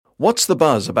What's the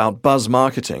buzz about buzz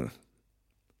marketing?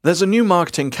 There's a new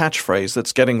marketing catchphrase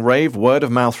that's getting rave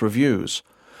word-of-mouth reviews.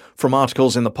 From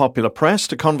articles in the popular press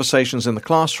to conversations in the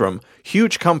classroom,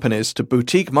 huge companies to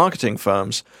boutique marketing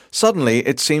firms, suddenly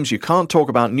it seems you can't talk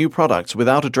about new products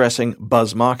without addressing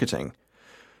buzz marketing.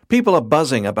 People are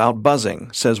buzzing about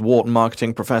buzzing, says Wharton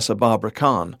marketing professor Barbara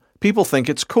Kahn. People think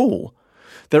it's cool.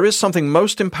 There is something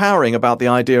most empowering about the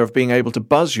idea of being able to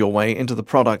buzz your way into the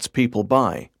products people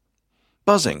buy.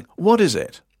 Buzzing, what is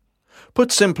it?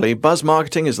 Put simply, buzz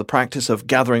marketing is the practice of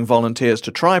gathering volunteers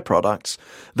to try products,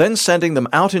 then sending them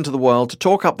out into the world to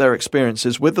talk up their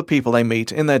experiences with the people they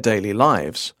meet in their daily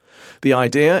lives. The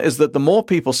idea is that the more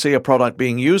people see a product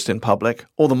being used in public,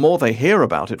 or the more they hear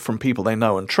about it from people they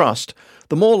know and trust,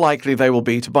 the more likely they will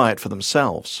be to buy it for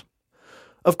themselves.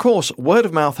 Of course, word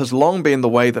of mouth has long been the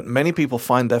way that many people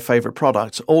find their favorite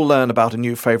products or learn about a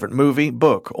new favorite movie,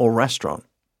 book, or restaurant.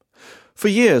 For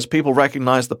years, people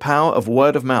recognized the power of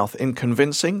word of mouth in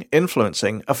convincing,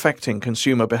 influencing, affecting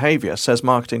consumer behavior, says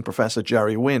marketing professor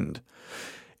Jerry Wind.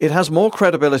 It has more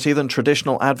credibility than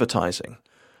traditional advertising.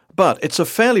 But it's a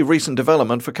fairly recent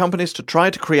development for companies to try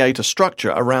to create a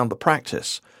structure around the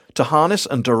practice, to harness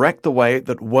and direct the way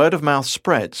that word of mouth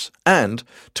spreads, and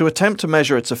to attempt to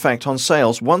measure its effect on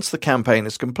sales once the campaign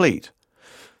is complete.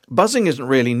 Buzzing isn't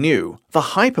really new. The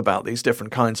hype about these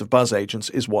different kinds of buzz agents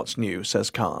is what's new,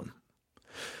 says Kahn.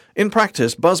 In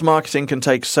practice, buzz marketing can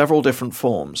take several different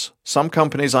forms. Some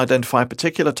companies identify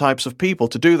particular types of people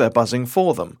to do their buzzing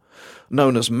for them,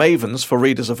 known as mavens for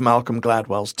readers of Malcolm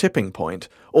Gladwell's Tipping Point,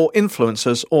 or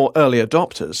influencers or early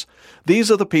adopters.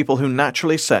 These are the people who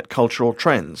naturally set cultural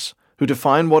trends, who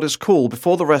define what is cool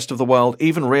before the rest of the world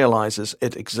even realizes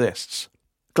it exists.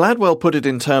 Gladwell put it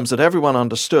in terms that everyone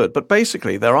understood, but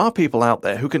basically there are people out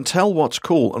there who can tell what's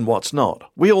cool and what's not.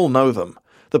 We all know them.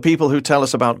 The people who tell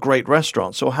us about great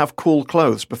restaurants or have cool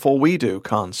clothes before we do,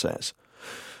 Kahn says.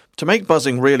 To make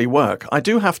buzzing really work, I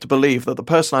do have to believe that the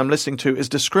person I'm listening to is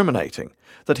discriminating,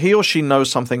 that he or she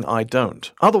knows something I don't.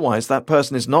 Otherwise, that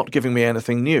person is not giving me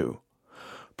anything new.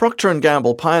 Procter &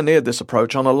 Gamble pioneered this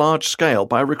approach on a large scale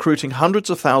by recruiting hundreds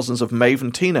of thousands of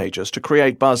maven teenagers to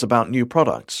create buzz about new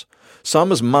products,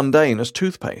 some as mundane as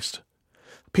toothpaste.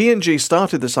 P&G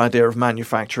started this idea of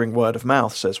manufacturing word of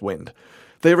mouth, says Wind.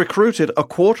 They recruited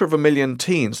 250,000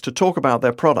 teens to talk about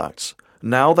their products.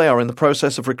 Now they are in the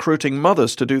process of recruiting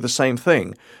mothers to do the same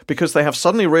thing because they have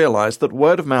suddenly realized that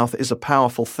word of mouth is a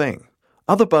powerful thing.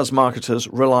 Other buzz marketers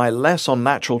rely less on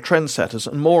natural trendsetters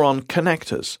and more on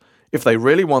connectors. If they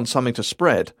really want something to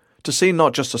spread, to see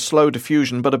not just a slow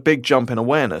diffusion but a big jump in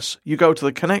awareness, you go to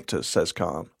the connectors, says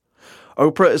Kahn.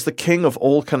 Oprah is the king of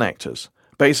all connectors.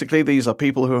 Basically, these are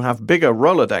people who have bigger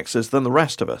Rolodexes than the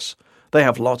rest of us. They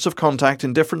have lots of contact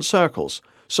in different circles,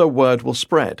 so word will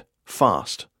spread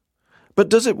fast. But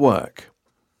does it work?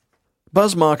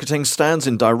 Buzz marketing stands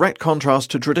in direct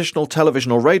contrast to traditional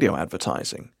television or radio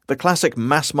advertising, the classic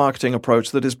mass marketing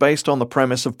approach that is based on the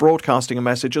premise of broadcasting a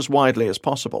message as widely as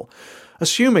possible,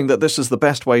 assuming that this is the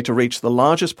best way to reach the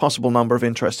largest possible number of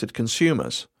interested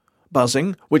consumers.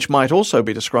 Buzzing, which might also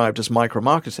be described as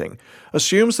micro-marketing,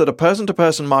 assumes that a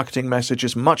person-to-person marketing message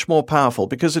is much more powerful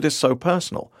because it is so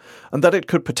personal, and that it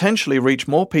could potentially reach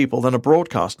more people than a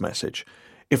broadcast message,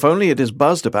 if only it is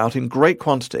buzzed about in great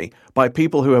quantity by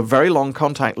people who have very long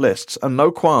contact lists and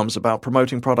no qualms about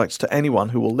promoting products to anyone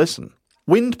who will listen.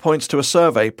 Wind points to a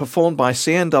survey performed by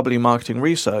CNW Marketing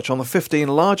Research on the 15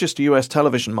 largest U.S.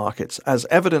 television markets as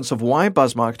evidence of why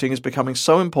buzz marketing is becoming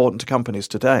so important to companies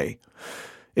today.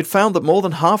 It found that more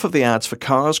than half of the ads for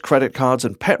cars, credit cards,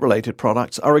 and pet-related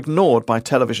products are ignored by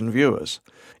television viewers.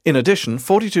 In addition,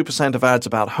 42% of ads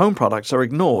about home products are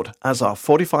ignored, as are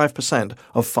 45%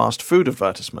 of fast food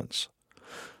advertisements.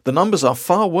 The numbers are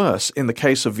far worse in the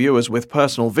case of viewers with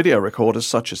personal video recorders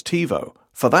such as TiVo.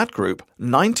 For that group,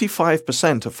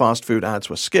 95% of fast food ads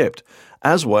were skipped,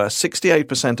 as were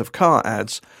 68% of car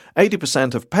ads,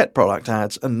 80% of pet product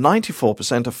ads, and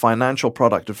 94% of financial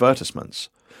product advertisements.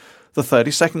 The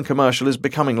 30-second commercial is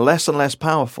becoming less and less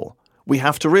powerful. We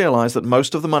have to realize that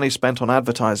most of the money spent on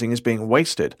advertising is being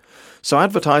wasted, so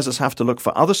advertisers have to look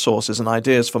for other sources and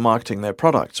ideas for marketing their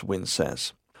products, Wind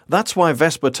says. That's why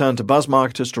Vespa turned to buzz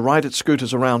marketers to ride its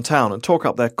scooters around town and talk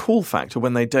up their cool factor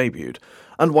when they debuted,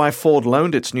 and why Ford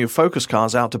loaned its new Focus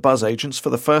cars out to buzz agents for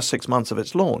the first 6 months of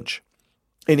its launch.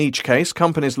 In each case,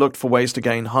 companies looked for ways to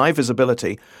gain high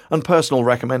visibility and personal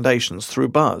recommendations through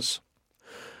buzz.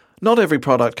 Not every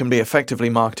product can be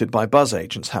effectively marketed by buzz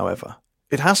agents, however.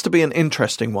 It has to be an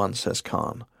interesting one, says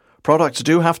Kahn. Products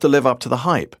do have to live up to the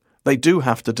hype. They do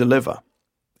have to deliver.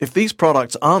 If these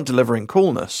products aren't delivering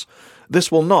coolness,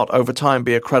 this will not over time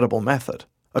be a credible method.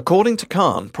 According to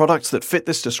Kahn, products that fit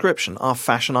this description are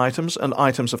fashion items and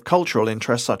items of cultural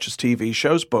interest such as TV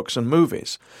shows, books, and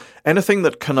movies, anything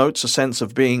that connotes a sense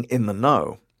of being in the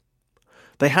know.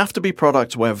 They have to be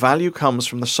products where value comes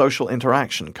from the social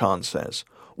interaction, Kahn says.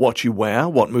 What you wear,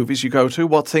 what movies you go to,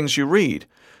 what things you read.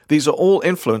 These are all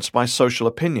influenced by social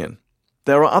opinion.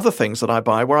 There are other things that I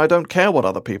buy where I don't care what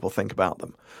other people think about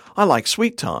them. I like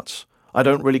sweet tarts. I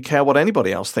don't really care what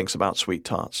anybody else thinks about sweet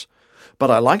tarts. But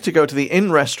I like to go to the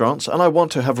inn restaurants and I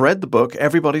want to have read the book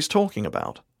everybody's talking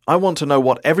about. I want to know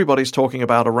what everybody's talking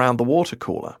about around the water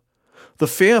cooler. The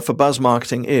fear for buzz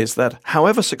marketing is that,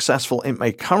 however successful it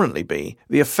may currently be,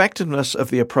 the effectiveness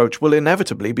of the approach will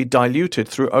inevitably be diluted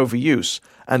through overuse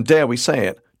and, dare we say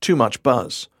it, too much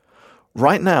buzz.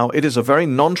 Right now, it is a very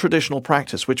non-traditional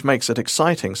practice which makes it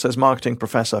exciting, says marketing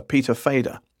professor Peter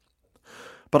Fader.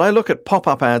 But I look at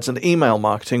pop-up ads and email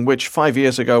marketing, which 5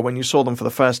 years ago when you saw them for the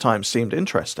first time seemed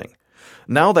interesting.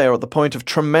 Now they are at the point of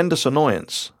tremendous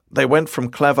annoyance. They went from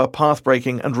clever,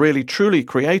 path-breaking, and really truly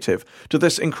creative to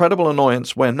this incredible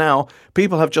annoyance where now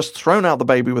people have just thrown out the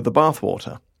baby with the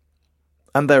bathwater.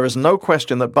 And there is no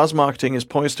question that buzz marketing is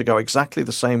poised to go exactly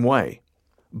the same way.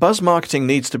 Buzz marketing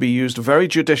needs to be used very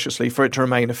judiciously for it to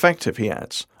remain effective, he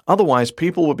adds. Otherwise,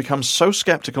 people will become so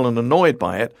skeptical and annoyed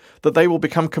by it that they will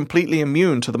become completely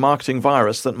immune to the marketing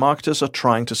virus that marketers are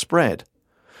trying to spread.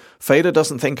 Fader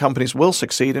doesn't think companies will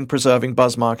succeed in preserving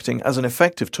buzz marketing as an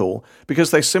effective tool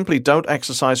because they simply don't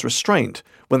exercise restraint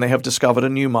when they have discovered a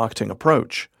new marketing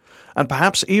approach. And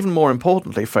perhaps even more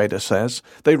importantly, Fader says,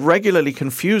 they regularly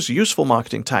confuse useful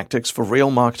marketing tactics for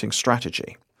real marketing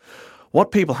strategy.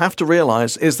 What people have to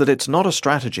realize is that it's not a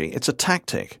strategy, it's a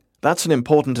tactic. That's an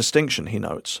important distinction, he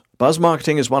notes. Buzz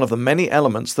marketing is one of the many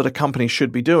elements that a company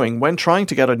should be doing when trying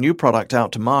to get a new product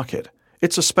out to market.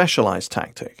 It's a specialized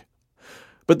tactic.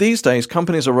 But these days,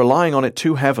 companies are relying on it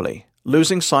too heavily,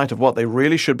 losing sight of what they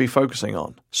really should be focusing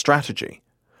on, strategy.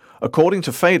 According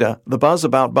to Fader, the buzz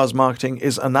about buzz marketing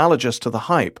is analogous to the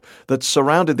hype that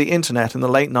surrounded the internet in the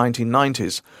late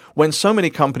 1990s, when so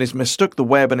many companies mistook the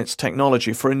web and its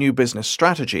technology for a new business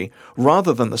strategy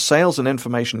rather than the sales and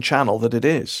information channel that it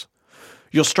is.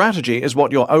 Your strategy is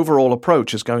what your overall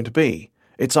approach is going to be.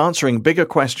 It's answering bigger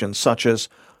questions such as,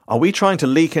 are we trying to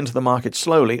leak into the market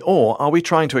slowly, or are we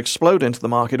trying to explode into the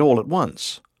market all at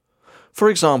once? For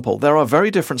example, there are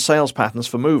very different sales patterns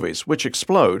for movies, which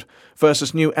explode,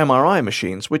 versus new MRI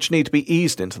machines, which need to be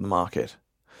eased into the market.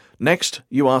 Next,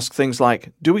 you ask things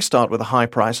like, do we start with a high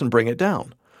price and bring it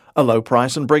down? A low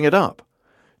price and bring it up?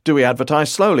 Do we advertise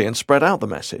slowly and spread out the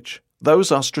message? Those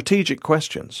are strategic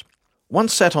questions.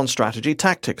 Once set on strategy,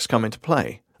 tactics come into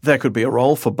play. There could be a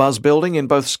role for buzz building in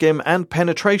both skim and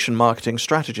penetration marketing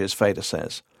strategies, Fader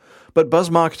says. But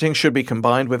buzz marketing should be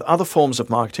combined with other forms of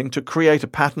marketing to create a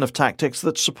pattern of tactics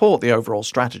that support the overall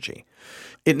strategy.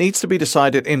 It needs to be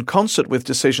decided in concert with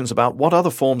decisions about what other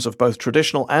forms of both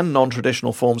traditional and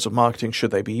non-traditional forms of marketing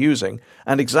should they be using,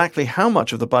 and exactly how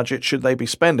much of the budget should they be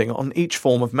spending on each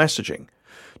form of messaging.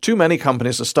 Too many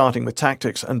companies are starting with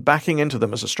tactics and backing into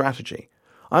them as a strategy.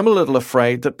 I'm a little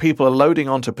afraid that people are loading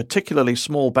onto particularly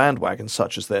small bandwagons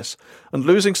such as this and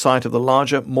losing sight of the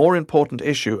larger, more important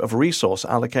issue of resource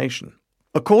allocation.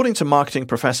 According to marketing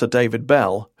professor David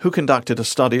Bell, who conducted a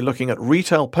study looking at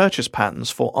retail purchase patterns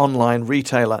for online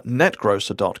retailer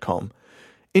NetGrocer.com,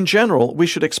 in general, we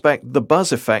should expect the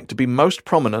buzz effect to be most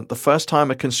prominent the first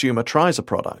time a consumer tries a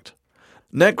product.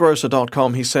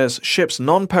 NetGrocer.com, he says, ships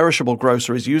non-perishable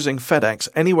groceries using FedEx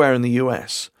anywhere in the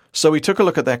US. So we took a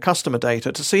look at their customer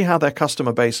data to see how their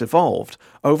customer base evolved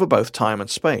over both time and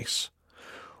space.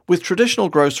 With traditional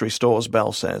grocery stores,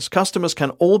 Bell says, customers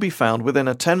can all be found within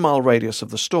a 10-mile radius of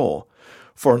the store.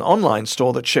 For an online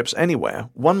store that ships anywhere,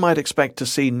 one might expect to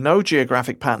see no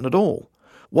geographic pattern at all.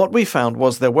 What we found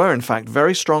was there were in fact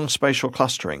very strong spatial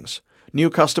clusterings. New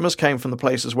customers came from the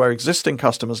places where existing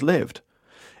customers lived.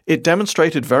 It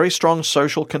demonstrated very strong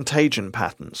social contagion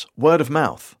patterns, word of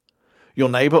mouth. Your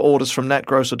neighbor orders from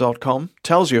netgrocer.com,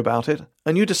 tells you about it,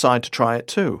 and you decide to try it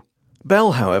too.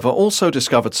 Bell, however, also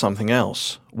discovered something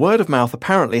else. Word of mouth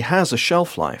apparently has a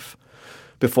shelf life.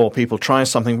 Before people try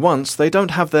something once, they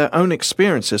don't have their own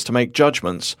experiences to make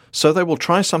judgments, so they will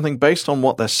try something based on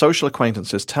what their social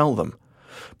acquaintances tell them.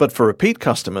 But for repeat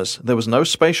customers, there was no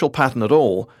spatial pattern at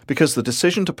all because the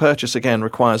decision to purchase again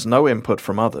requires no input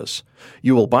from others.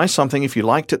 You will buy something if you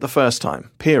liked it the first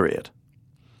time, period.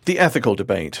 The ethical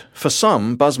debate. For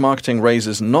some, buzz marketing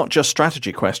raises not just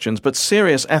strategy questions, but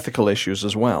serious ethical issues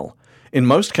as well. In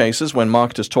most cases, when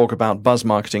marketers talk about buzz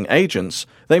marketing agents,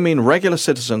 they mean regular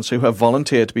citizens who have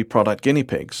volunteered to be product guinea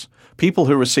pigs. people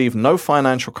who receive no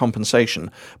financial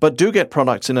compensation but do get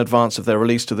products in advance of their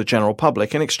release to the general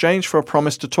public in exchange for a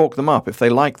promise to talk them up if they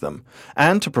like them,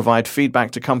 and to provide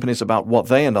feedback to companies about what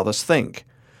they and others think.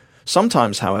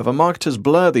 Sometimes, however, marketers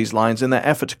blur these lines in their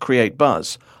effort to create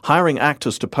buzz, hiring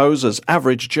actors to pose as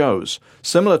average Joes,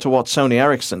 similar to what Sony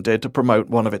Ericsson did to promote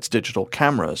one of its digital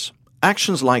cameras.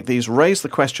 Actions like these raise the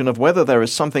question of whether there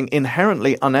is something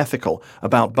inherently unethical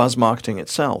about buzz marketing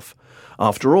itself.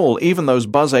 After all, even those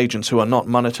buzz agents who are not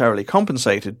monetarily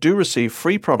compensated do receive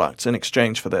free products in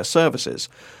exchange for their services,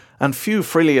 and few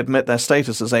freely admit their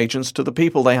status as agents to the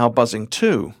people they are buzzing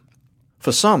to.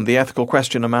 For some, the ethical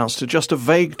question amounts to just a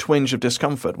vague twinge of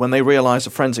discomfort when they realize a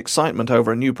friend's excitement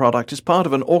over a new product is part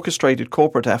of an orchestrated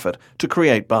corporate effort to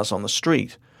create buzz on the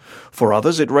street. For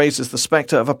others, it raises the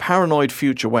specter of a paranoid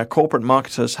future where corporate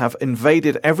marketers have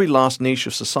invaded every last niche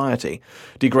of society,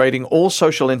 degrading all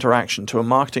social interaction to a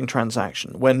marketing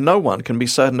transaction where no one can be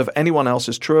certain of anyone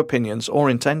else's true opinions or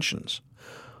intentions.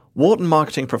 Wharton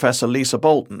marketing professor Lisa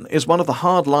Bolton is one of the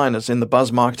hardliners in the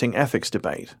buzz marketing ethics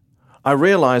debate. I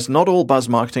realize not all buzz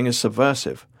marketing is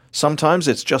subversive. Sometimes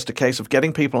it's just a case of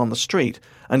getting people on the street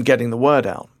and getting the word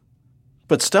out.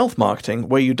 But stealth marketing,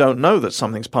 where you don't know that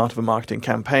something's part of a marketing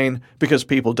campaign because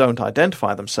people don't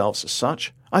identify themselves as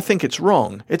such, I think it's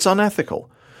wrong, it's unethical.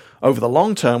 Over the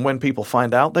long term, when people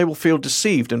find out, they will feel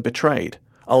deceived and betrayed.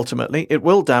 Ultimately, it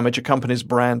will damage a company's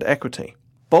brand equity.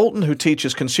 Bolton, who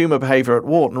teaches consumer behavior at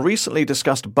Wharton, recently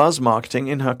discussed buzz marketing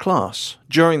in her class.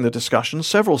 During the discussion,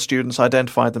 several students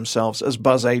identified themselves as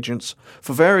buzz agents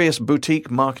for various boutique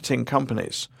marketing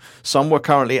companies. Some were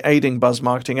currently aiding buzz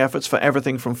marketing efforts for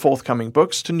everything from forthcoming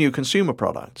books to new consumer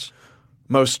products.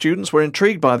 Most students were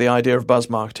intrigued by the idea of buzz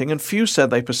marketing, and few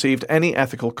said they perceived any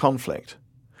ethical conflict.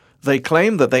 They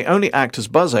claim that they only act as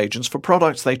buzz agents for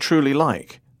products they truly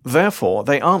like. Therefore,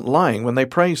 they aren't lying when they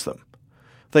praise them.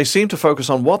 They seem to focus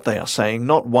on what they are saying,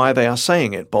 not why they are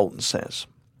saying it, Bolton says.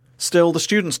 Still, the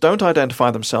students don't identify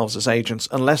themselves as agents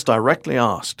unless directly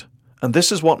asked. And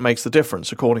this is what makes the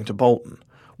difference, according to Bolton.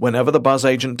 Whenever the buzz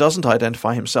agent doesn't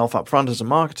identify himself up front as a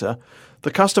marketer,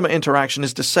 the customer interaction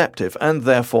is deceptive and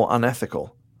therefore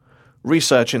unethical.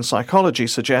 Research in psychology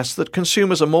suggests that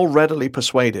consumers are more readily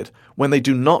persuaded when they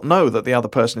do not know that the other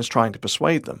person is trying to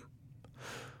persuade them.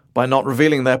 By not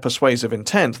revealing their persuasive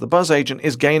intent, the buzz agent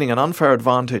is gaining an unfair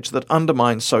advantage that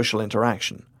undermines social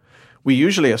interaction. We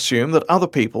usually assume that other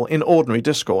people in ordinary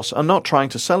discourse are not trying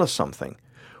to sell us something.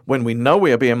 When we know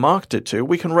we are being marketed to,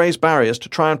 we can raise barriers to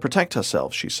try and protect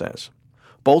ourselves, she says.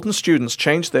 Bolton's students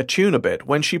changed their tune a bit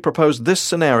when she proposed this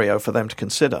scenario for them to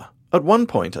consider. At one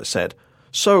point, I said,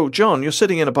 "So, John, you're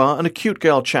sitting in a bar and a cute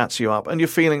girl chats you up and you're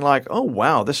feeling like, oh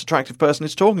wow, this attractive person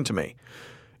is talking to me."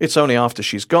 It's only after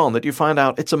she's gone that you find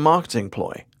out it's a marketing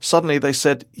ploy. Suddenly they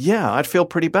said, yeah, I'd feel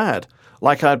pretty bad,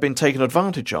 like I'd been taken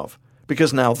advantage of,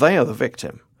 because now they are the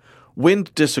victim. Wind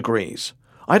disagrees.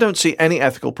 I don't see any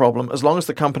ethical problem as long as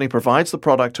the company provides the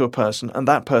product to a person and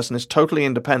that person is totally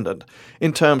independent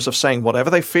in terms of saying whatever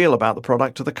they feel about the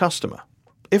product to the customer.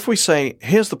 If we say,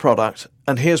 here's the product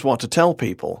and here's what to tell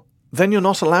people, then you're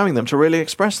not allowing them to really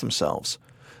express themselves.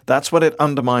 That's when it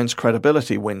undermines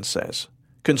credibility, Wind says.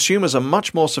 Consumers are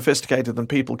much more sophisticated than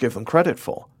people give them credit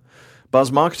for.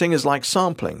 Buzz marketing is like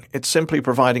sampling. It's simply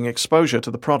providing exposure to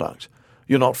the product.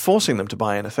 You're not forcing them to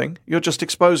buy anything. You're just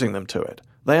exposing them to it.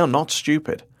 They are not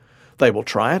stupid. They will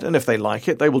try it, and if they like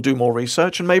it, they will do more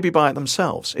research and maybe buy it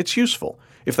themselves. It's useful.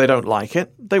 If they don't like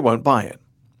it, they won't buy it.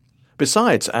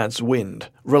 Besides, adds Wind,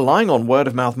 relying on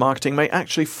word-of-mouth marketing may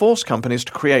actually force companies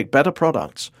to create better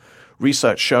products.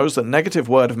 Research shows that negative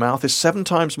word-of-mouth is 7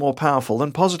 times more powerful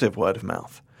than positive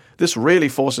word-of-mouth. This really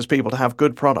forces people to have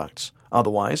good products.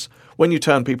 Otherwise, when you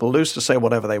turn people loose to say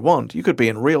whatever they want, you could be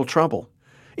in real trouble.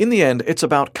 In the end, it's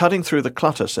about cutting through the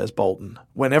clutter, says Bolton.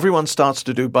 When everyone starts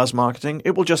to do buzz marketing,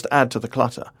 it will just add to the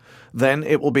clutter. Then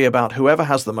it will be about whoever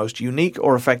has the most unique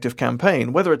or effective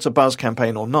campaign, whether it's a buzz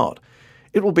campaign or not.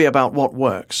 It will be about what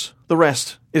works. The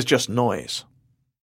rest is just noise.